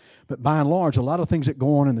 But by and large, a lot of things that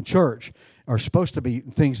go on in the church are supposed to be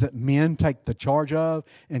things that men take the charge of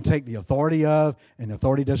and take the authority of. And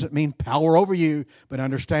authority doesn't mean power over you, but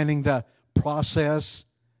understanding the process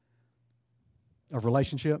of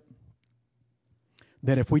relationship.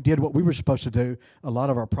 That if we did what we were supposed to do, a lot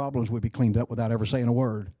of our problems would be cleaned up without ever saying a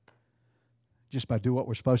word. Just by doing what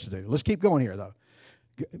we're supposed to do. Let's keep going here, though.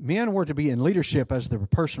 Men were to be in leadership as the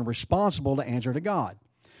person responsible to answer to God.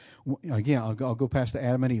 Again, I'll go past the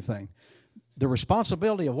Adam and Eve thing. The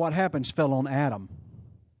responsibility of what happens fell on Adam.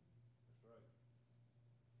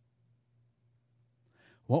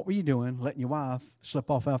 What were you doing letting your wife slip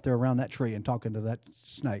off out there around that tree and talking to that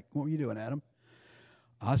snake? What were you doing, Adam?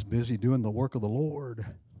 I was busy doing the work of the Lord.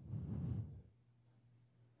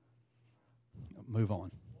 Move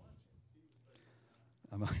on.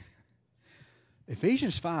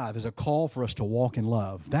 Ephesians 5 is a call for us to walk in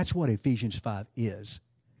love. That's what Ephesians 5 is.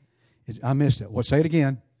 I missed it. What? Say it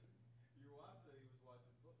again. Your wife said he was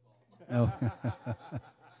watching football.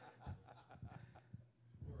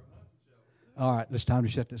 Oh. All right, it's time to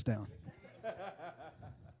shut this down.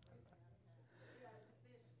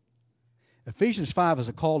 Ephesians 5 is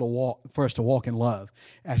a call to for us to walk in love.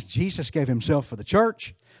 As Jesus gave himself for the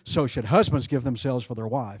church, so should husbands give themselves for their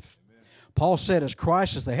wife. Amen. Paul said, as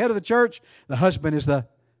Christ is the head of the church, the husband is the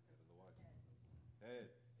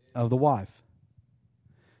of the wife.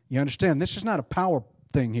 You understand? This is not a power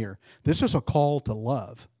thing here. This is a call to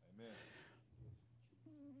love.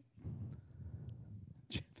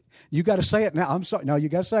 Amen. You got to say it now. I'm sorry. No, you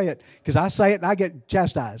got to say it, because I say it and I get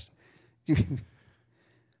chastised.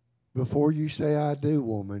 Before you say I do,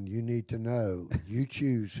 woman, you need to know you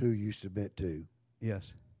choose who you submit to.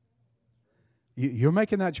 Yes. You're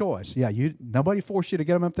making that choice. Yeah, nobody forced you to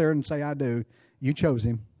get him up there and say I do. You chose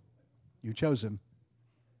him. You chose him.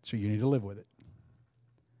 So you need to live with it.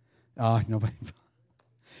 Nobody.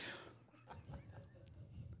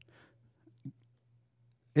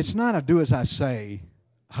 It's not a do as I say,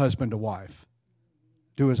 husband to wife.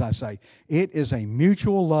 Do as I say. It is a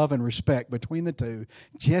mutual love and respect between the two,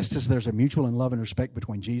 just as there's a mutual love and respect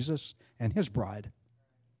between Jesus and his bride.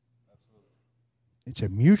 It's a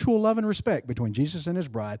mutual love and respect between Jesus and his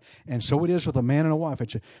bride, and so it is with a man and a wife.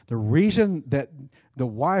 The reason that the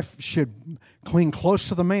wife should cling close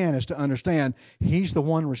to the man is to understand he's the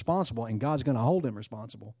one responsible, and God's going to hold him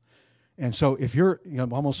responsible. And so if you're, I'm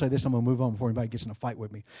going to say this, I'm going to move on before anybody gets in a fight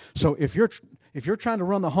with me. So if you're trying to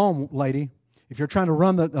run the home, lady, if you're trying to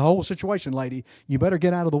run the whole situation, lady, you better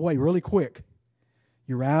get out of the way really quick.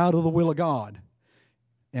 You're out of the will of God.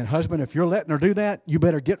 And husband, if you're letting her do that, you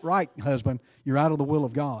better get right, husband. You're out of the will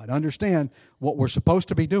of God. Understand what we're supposed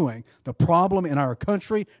to be doing. The problem in our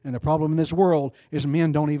country and the problem in this world is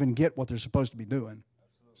men don't even get what they're supposed to be doing.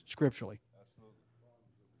 Absolutely. Scripturally.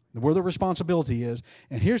 Absolutely. Where the responsibility is.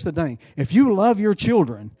 And here's the thing. If you love your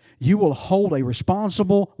children, you will hold a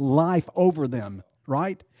responsible life over them.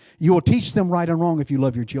 Right? You will teach them right and wrong if you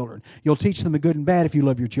love your children. You'll teach them the good and bad if you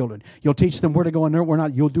love your children. You'll teach them where to go and where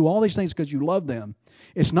not. You'll do all these things because you love them.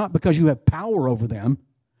 It's not because you have power over them.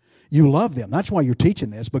 You love them. That's why you're teaching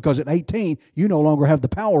this, because at 18, you no longer have the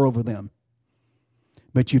power over them.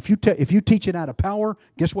 But if you teach it out of power,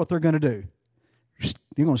 guess what they're going to do?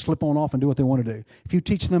 You're going to slip on off and do what they want to do. If you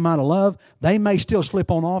teach them out of love, they may still slip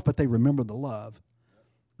on off, but they remember the love.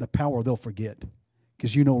 The power they'll forget,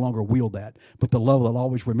 because you no longer wield that. But the love they'll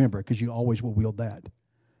always remember, because you always will wield that.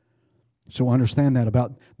 So understand that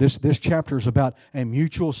about this. This chapter is about a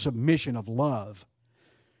mutual submission of love.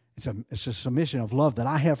 It's a submission of love that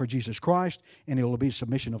I have for Jesus Christ, and it will be a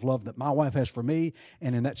submission of love that my wife has for me.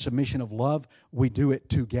 And in that submission of love, we do it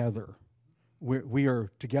together. We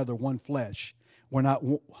are together one flesh. We're not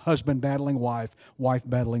husband battling wife, wife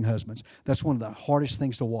battling husbands. That's one of the hardest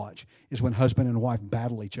things to watch, is when husband and wife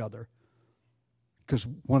battle each other. Because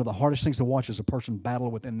one of the hardest things to watch is a person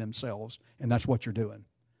battle within themselves, and that's what you're doing.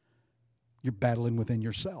 You're battling within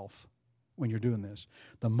yourself when you're doing this.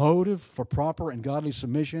 The motive for proper and godly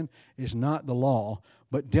submission is not the law,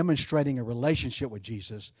 but demonstrating a relationship with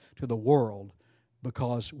Jesus to the world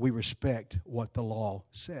because we respect what the law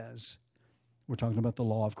says. We're talking about the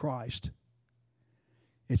law of Christ.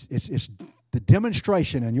 It's the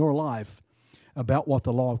demonstration in your life about what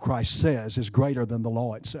the law of Christ says is greater than the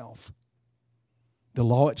law itself. The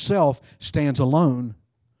law itself stands alone.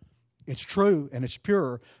 It's true and it's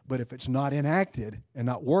pure, but if it's not enacted and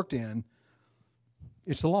not worked in,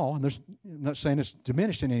 it's the law. And I'm not saying it's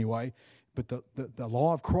diminished in any way, but the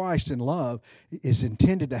law of Christ in love is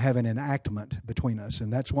intended to have an enactment between us.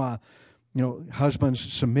 And that's why, husbands,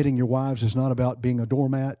 submitting your wives is not about being a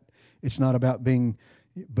doormat. It's not about being,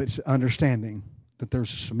 but it's understanding that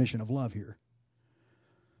there's a submission of love here.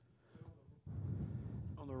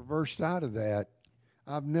 On the reverse side of that,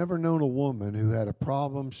 I've never known a woman who had a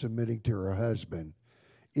problem submitting to her husband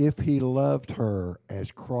if he loved her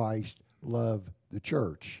as Christ loved the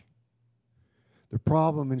church. The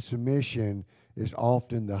problem in submission is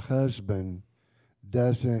often the husband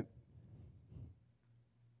doesn't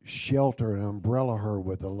shelter and umbrella her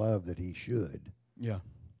with the love that he should. Yeah.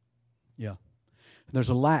 Yeah. There's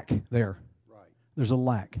a lack there. Right. There's a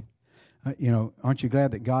lack. Aren't you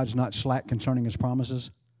glad that God's not slack concerning his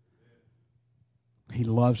promises? He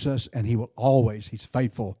loves us, and he will always, he's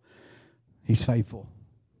faithful. He's faithful.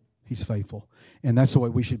 He's faithful. And that's the way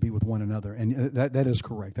we should be with one another. And that is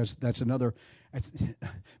correct. That's another,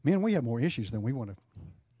 man, we have more issues than we want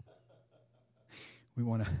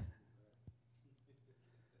to.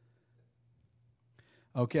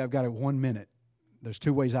 Okay, I've got 1 minute. There's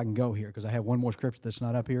 2 ways I can go here because I have one more scripture that's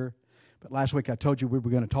not up here. But last week I told you we were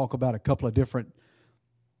going to talk about a couple of different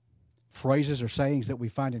phrases or sayings that we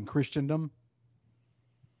find in Christendom.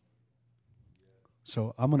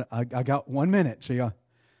 So I got 1 minute. So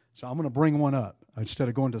I'm going to bring one up. instead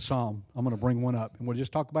of going to Psalm, I'm going to bring one up, and we'll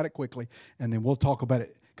just talk about it quickly, and then we'll talk about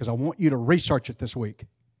it because I want you to research it this week.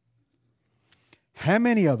 How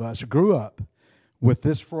many of us grew up with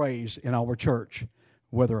this phrase in our church,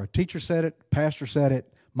 whether a teacher said it, pastor said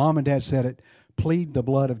it, mom and dad said it, plead the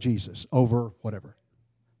blood of Jesus over whatever,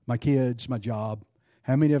 my kids, my job.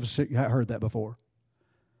 How many of us heard that before?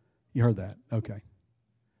 You heard that? Okay.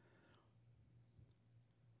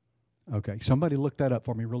 Okay, somebody look that up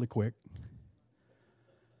for me really quick.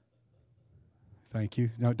 Thank you.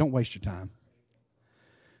 No, don't waste your time.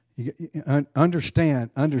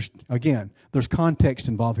 Again, there's context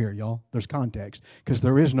involved here, y'all. There's context, because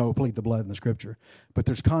there is no plead the blood in the Scripture. But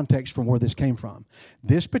there's context from where this came from.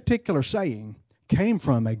 This particular saying came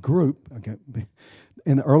from a group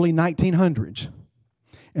in the early 1900s.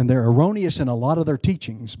 And they're erroneous in a lot of their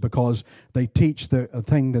teachings because they teach the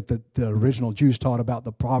thing that the original Jews taught about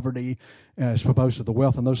the poverty as opposed to the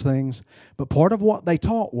wealth and those things. But part of what they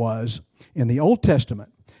taught was, in the Old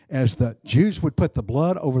Testament, as the Jews would put the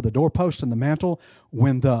blood over the doorpost and the mantle,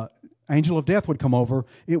 when the angel of death would come over,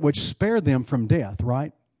 it would spare them from death,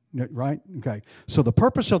 right? Right? Okay. So the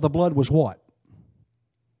purpose of the blood was what?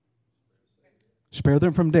 Spare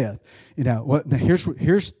them from death.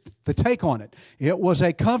 Here's the take on it. It was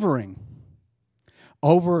a covering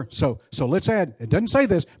over. So let's add. It doesn't say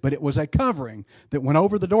this, but it was a covering that went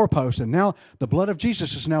over the doorpost, and now the blood of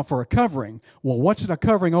Jesus is now for a covering. Well, what's it a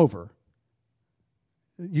covering over?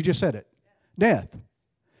 You just said it. Death.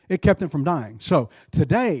 It kept them from dying. So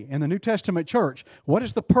today in the New Testament church, what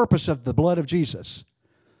is the purpose of the blood of Jesus?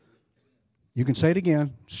 You can say it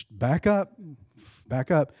again. Back up.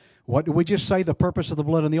 Back up. What did we just say the purpose of the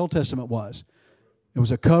blood in the Old Testament was? It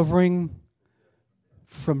was a covering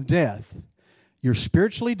from death. You're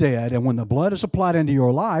spiritually dead, and when the blood is applied into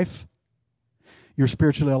your life, you're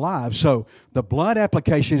spiritually alive. So the blood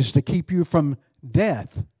application is to keep you from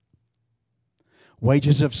death.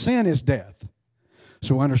 Wages of sin is death.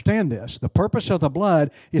 So understand this. The purpose of the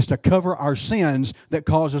blood is to cover our sins that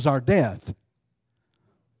causes our death.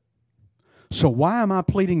 So why am I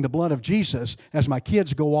pleading the blood of Jesus as my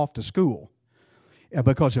kids go off to school?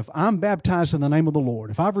 Because if I'm baptized in the name of the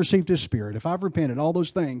Lord, if I've received His Spirit, if I've repented, all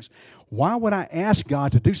those things, why would I ask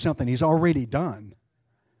God to do something He's already done?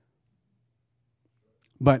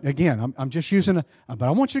 But again, I'm just using but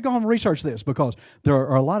I want you to go home and research this, because there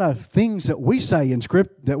are a lot of things that we say in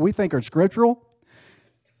Script that we think are scriptural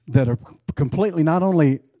that are completely not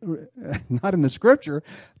only not in the Scripture,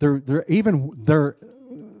 their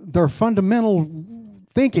fundamental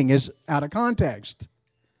thinking is out of context.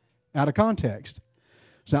 Out of context.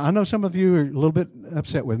 So I know some of you are a little bit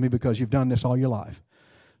upset with me because you've done this all your life.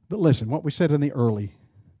 But listen, what we said in the early,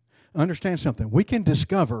 understand something. We can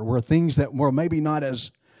discover where things that were maybe not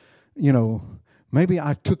as, maybe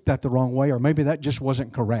I took that the wrong way, or maybe that just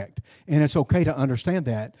wasn't correct. And it's okay to understand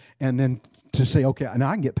that, and then to say, okay, now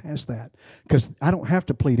I can get past that, because I don't have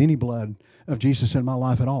to plead any blood of Jesus in my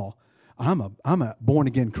life at all. I'm a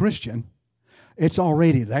born-again Christian. It's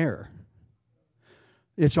already there.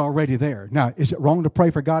 It's already there. Now, is it wrong to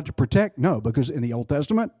pray for God to protect? No, because in the Old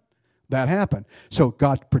Testament, that happened. So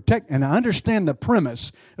God protect, and I understand the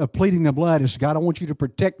premise of pleading the blood is, God, I want you to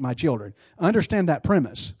protect my children. I understand that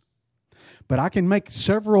premise. But I can make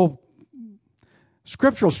several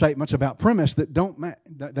scriptural statements about premise that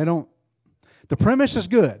they don't. The premise is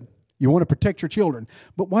good. You want to protect your children.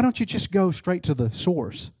 But why don't you just go straight to the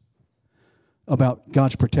source about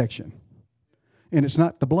God's protection? And it's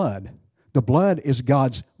not the blood. The blood is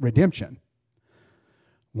God's redemption.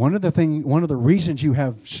 One of the reasons you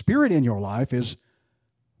have Spirit in your life is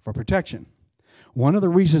for protection. One of the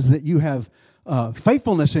reasons that you have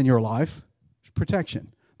faithfulness in your life is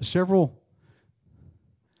protection.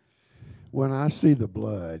 When I See the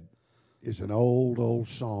Blood is an old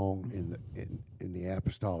song in the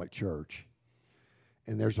Apostolic Church.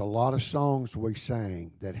 And there's a lot of songs we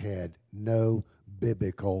sang that had no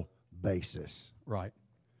biblical basis. Right.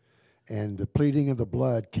 And the pleading of the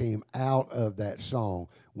blood came out of that song.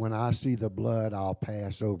 When I see the blood, I'll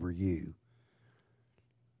pass over you.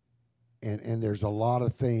 And there's a lot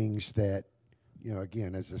of things that,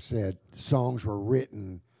 again, as I said, songs were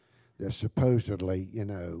written that supposedly,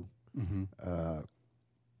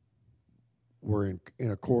 were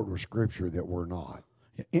in accord with Scripture that were not.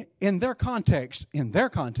 In their context,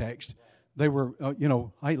 they were,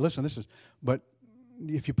 hey, listen, but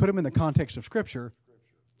if you put them in the context of Scripture,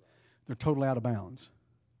 they're totally out of bounds.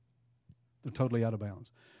 They're totally out of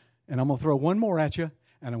bounds. And I'm going to throw one more at you,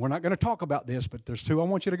 and we're not going to talk about this, but there's two I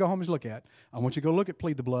want you to go home and look at. I want you to go look at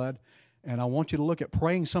Plead the Blood, and I want you to look at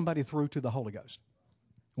praying somebody through to the Holy Ghost.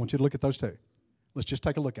 I want you to look at those two. Let's just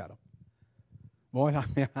take a look at them. Boy,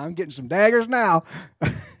 I'm getting some daggers now.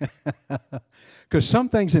 Because some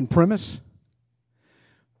things in premise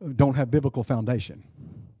don't have biblical foundation.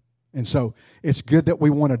 And so it's good that we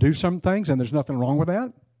want to do some things, and there's nothing wrong with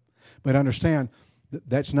that. But understand that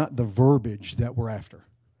that's not the verbiage that we're after.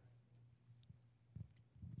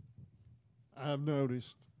 I've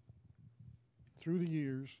noticed through the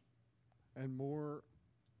years, and more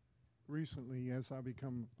recently as I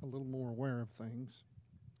become a little more aware of things,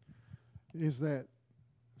 is that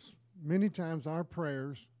many times our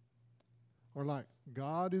prayers are like,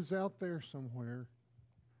 God is out there somewhere,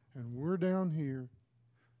 and we're down here,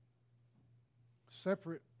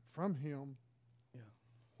 separate from Him,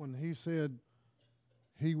 when He said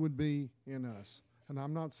He would be in us. And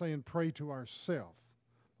I'm not saying pray to ourselves.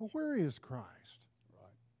 Well, where is Christ? Right.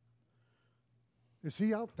 Is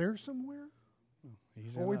He out there somewhere?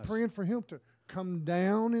 He's Are we praying for Him to come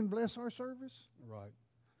down and bless our service? Right.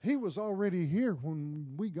 He was already here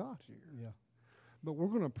when we got here. Yeah. But we're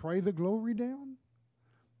going to pray the glory down?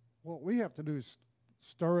 What we have to do is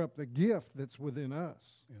stir up the gift that's within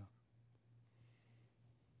us. Yeah.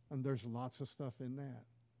 And there's lots of stuff in that.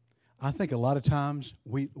 I think a lot of times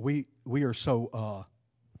we are so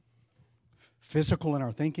physical in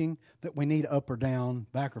our thinking that we need up or down,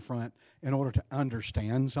 back or front, in order to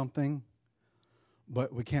understand something.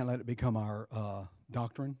 But we can't let it become our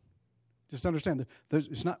doctrine. Just understand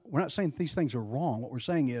that we're not saying these things are wrong. What we're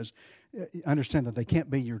saying is understand that they can't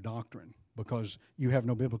be your doctrine because you have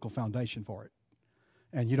no biblical foundation for it.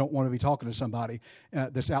 And you don't want to be talking to somebody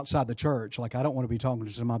that's outside the church. Like I don't want to be talking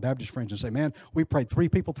to some of my Baptist friends and say, man, we prayed 3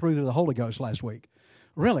 people through to the Holy Ghost last week.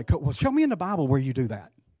 Really? Well, show me in the Bible where you do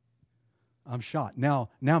that. I'm shot. Now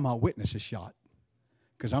my witness is shot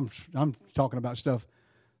because I'm talking about stuff.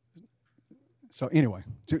 So anyway,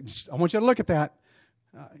 I want you to look at that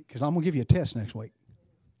because I'm going to give you a test next week.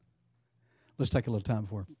 Let's take a little time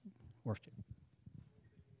for worship.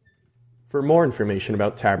 For more information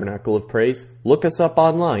about Tabernacle of Praise, look us up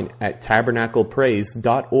online at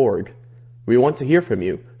tabernaclepraise.org. We want to hear from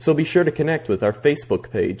you, so be sure to connect with our Facebook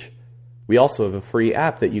page. We also have a free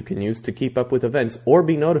app that you can use to keep up with events or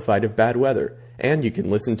be notified of bad weather, and you can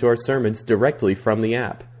listen to our sermons directly from the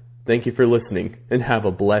app. Thank you for listening, and have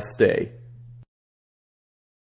a blessed day.